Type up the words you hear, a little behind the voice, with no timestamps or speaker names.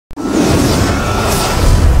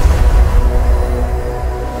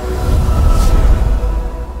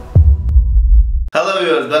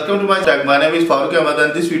welcome to my channel. My name is Farooq Ahmed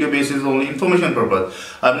and this video base is only information purpose.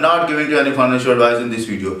 I am not giving you any financial advice in this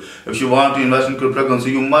video. If you want to invest in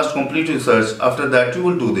cryptocurrency, you must complete research. After that, you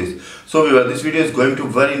will do this. So this video is going to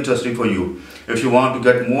be very interesting for you. If you want to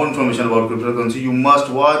get more information about cryptocurrency, you must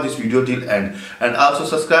watch this video till end. And also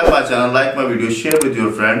subscribe my channel, like my video, share with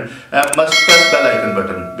your friend, and must press bell icon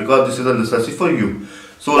button because this is a necessity for you.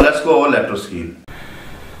 So let's go over laptop screen.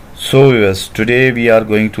 So viewers, today we are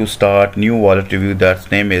going to start new wallet review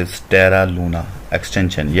that's name is Terra Luna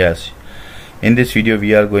extension. Yes, in this video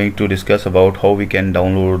we are going to discuss about how we can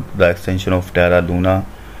download the extension of Terra Luna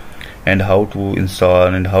and how to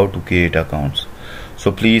install and how to create accounts.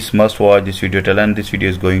 So please must watch this video till end. This video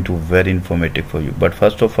is going to very informative for you. But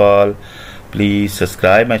first of all, please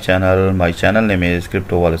subscribe my channel. My channel name is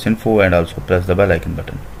Crypto Wallets Info, and also press the bell icon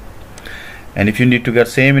button. And if you need to get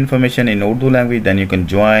same information in Urdu language, then you can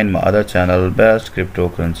join my other channel, Best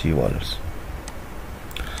Cryptocurrency Wallets.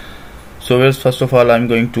 So first of all, I'm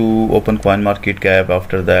going to open CoinMarketCap.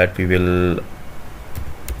 After that, we will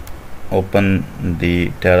open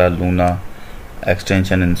the Terra Luna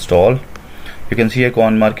extension install. You can see a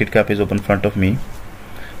CoinMarketCap is open in front of me.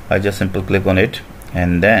 I just simply click on it,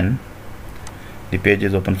 and then the page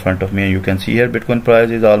is open in front of me. And you can see here Bitcoin price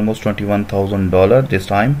is almost $21,000 this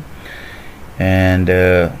time, and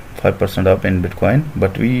 5% up in Bitcoin.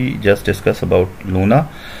 But we just discuss about Luna.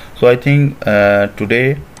 So I think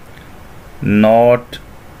today not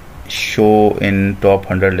show in top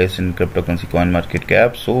 100 list in cryptocurrency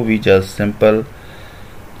CoinMarketCap. So we just simple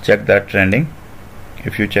check that trending.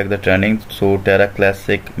 If you check the trending, so Terra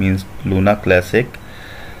Classic means Luna Classic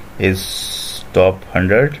is top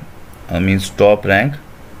 100, means top rank.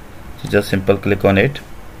 So just simple click on it,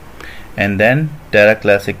 and then Terra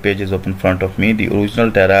Classic page is open in front of me. The original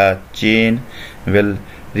Terra chain will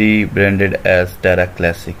rebranded as Terra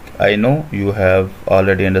Classic. I know you have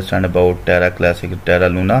already understand about Terra Classic, Terra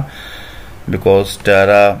Luna, because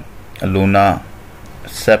Terra Luna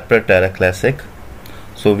separate Terra Classic.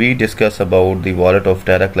 So we discuss about the wallet of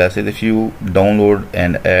Terra Classic. If you download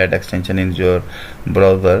and add extension in your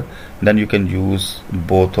browser, then you can use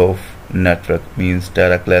both of network, means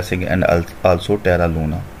Terra Classic and also Terra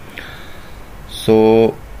Luna.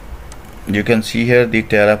 So you can see here the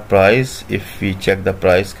Terra price. If we check the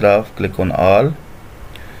price graph, click on all.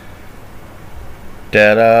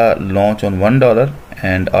 Terra launch on $1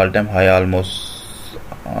 and all-time high almost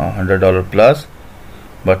 $100 plus,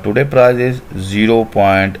 but today price is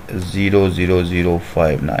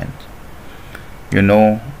 0.00059. You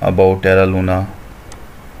know about Terra Luna,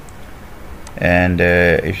 and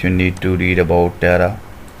if you need to read about Terra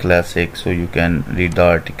Classic, so you can read the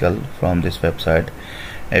article from this website.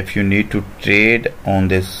 If you need to trade on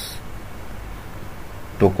this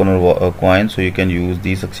token or coin, so you can use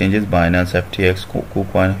these exchanges: Binance, FTX,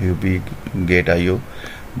 KuCoin, Huobi, Gate.io,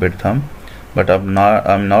 Bithumb. But I'm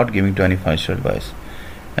not giving to any financial advice.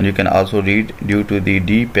 And you can also read, due to the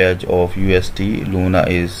deep edge of UST, Luna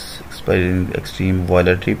is experiencing extreme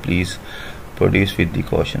volatility. Please proceed with the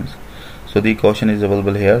cautions. So the caution is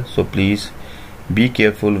available here. So please be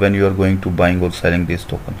careful when you are going to buying or selling this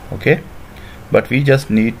token. Okay. But we just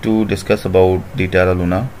need to discuss about the Terra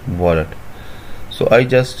Luna wallet. So I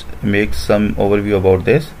just make some overview about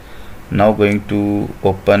this. Now going to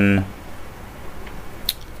open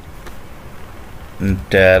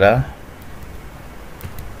Terra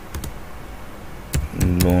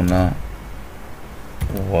Luna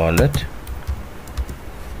wallet.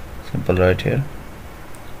 Simple right here.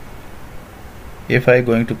 If I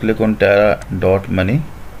going to click on Terra.money,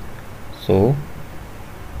 so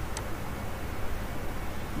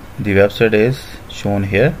the website is shown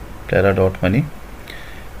here, Terra.money,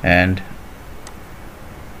 and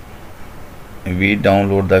we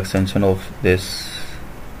download the extension of this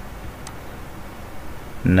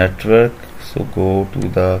network. So go to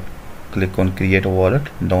the click on create a wallet,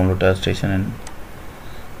 download Terra station, and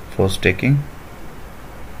for staking.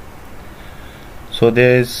 So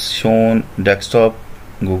there is shown desktop,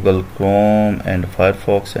 Google Chrome, and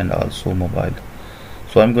Firefox, and also mobile.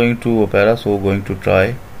 So I'm going to Opera, so going to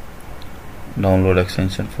try download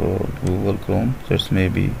extension for Google Chrome. So it's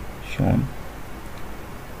maybe shown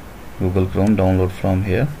Google Chrome, download from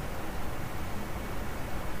here,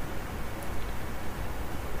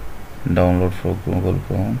 download for Google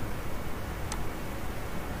Chrome.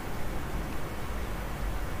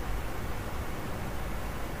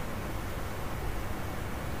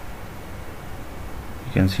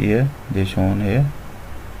 You can see here they shown here.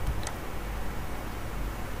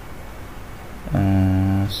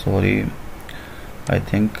 Sorry, I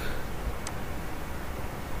think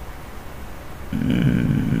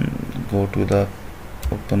go to the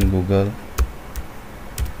open Google.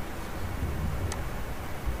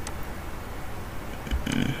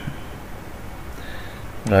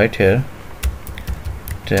 Right here,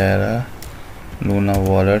 Terra Luna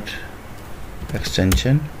wallet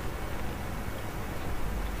extension.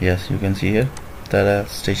 Yes, you can see here Terra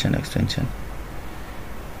station extension.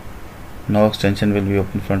 Now extension will be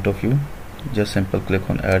open in front of you. Just simple click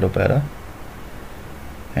on add opera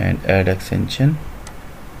and add extension.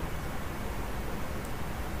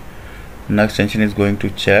 Now extension is going to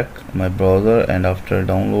check my browser, and after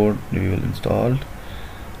download we will install.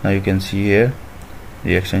 Now you can see here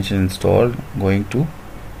the extension installed. Going to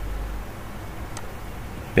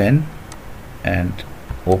pen and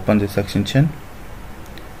open this extension.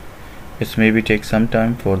 It maybe take some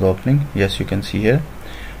time for the opening. Yes, you can see here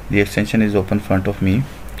the extension is open in front of me.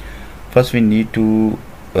 First we need to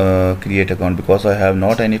create account, because I have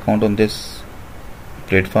not any account on this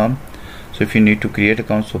platform. So if you need to create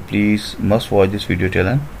account, so please must watch this video till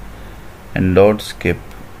end and don't skip.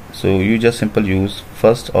 So you just simple use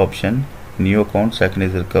first option new account, second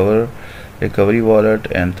is recovery wallet,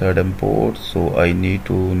 and third import. So I need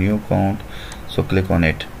to new account, so click on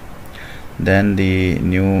it. Then the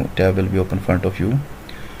new tab will be open in front of you.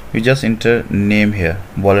 You just enter name here,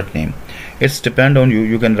 wallet name. It's depend on you.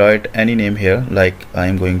 You can write any name here, like I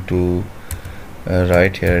am going to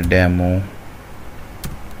write here demo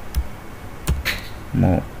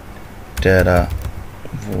Terra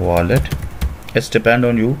wallet. It's depend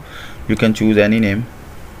on you. You can choose any name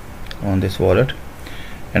on this wallet,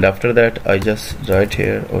 and after that I just write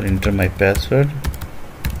here or enter my password.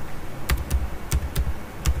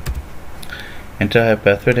 Enter I have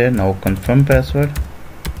password here. Now confirm password.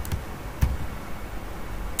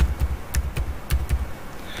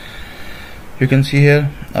 You can see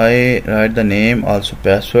here I write the name, also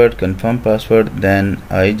password, confirm password. Then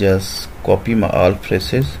I just copy my all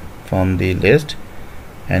phrases from the list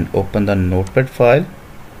and open the notepad file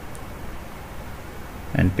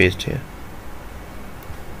and paste here.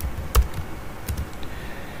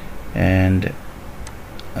 And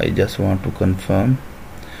I just want to confirm.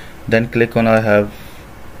 Then click on I have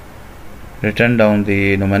written down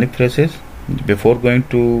the mnemonic phrases. Before going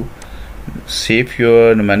to save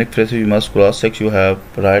your mnemonic phrases, you must cross check you have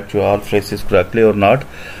write your all phrases correctly or not,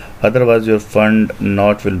 otherwise your fund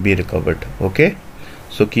not will be recovered. Okay,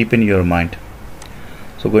 so keep in your mind.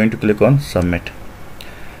 So going to click on submit.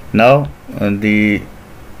 Now the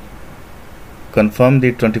confirm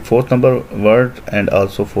the 24th number word and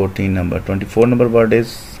also 14 number. 24 number word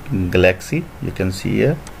is galaxy. You can see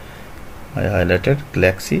here I highlighted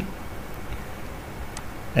galaxy,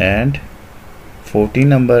 and 14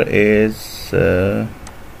 number is I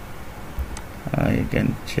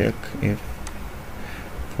can check if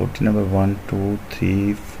 14 number 1 2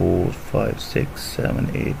 3 4 5 6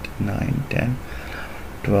 7 8 9 10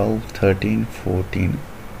 12 13 14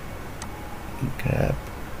 grab.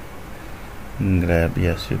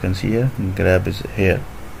 Yes, you can see here grab is here.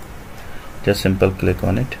 Just simple click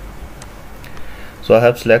on it. So I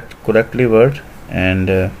have select correctly word,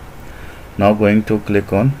 and now going to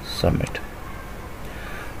click on submit.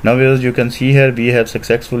 Now as you can see here we have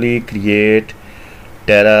successfully create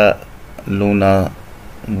Terra Luna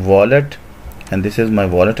wallet, and this is my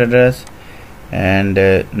wallet address. And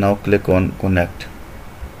now click on connect.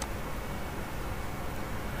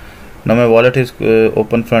 Now my wallet is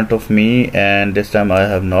open front of me, and this time I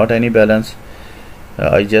have not any balance.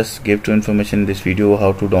 I just gave to information in this video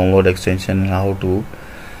how to download extension and how to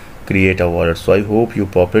create a wallet. So I hope you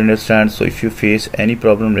properly understand. So if you face any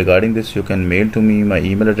problem regarding this, you can mail to me. My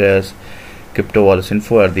email address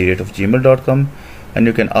cryptowalletsinfo@gmail.com, and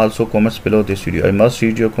you can also comment below this video. I must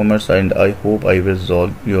read your comments, and I hope I will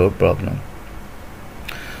resolve your problem.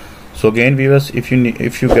 So again viewers, if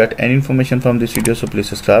you get any information from this video, so please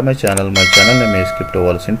subscribe my channel. My channel name is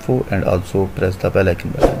cryptowalletsinfo, and also press the bell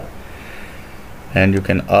icon button. And you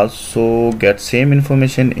can also get same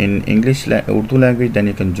information in English Urdu language. Then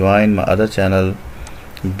you can join my other channel,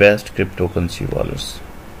 Best Cryptocurrency Wallets.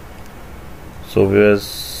 So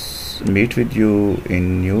viewers, meet with you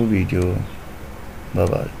in new video. Bye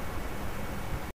bye.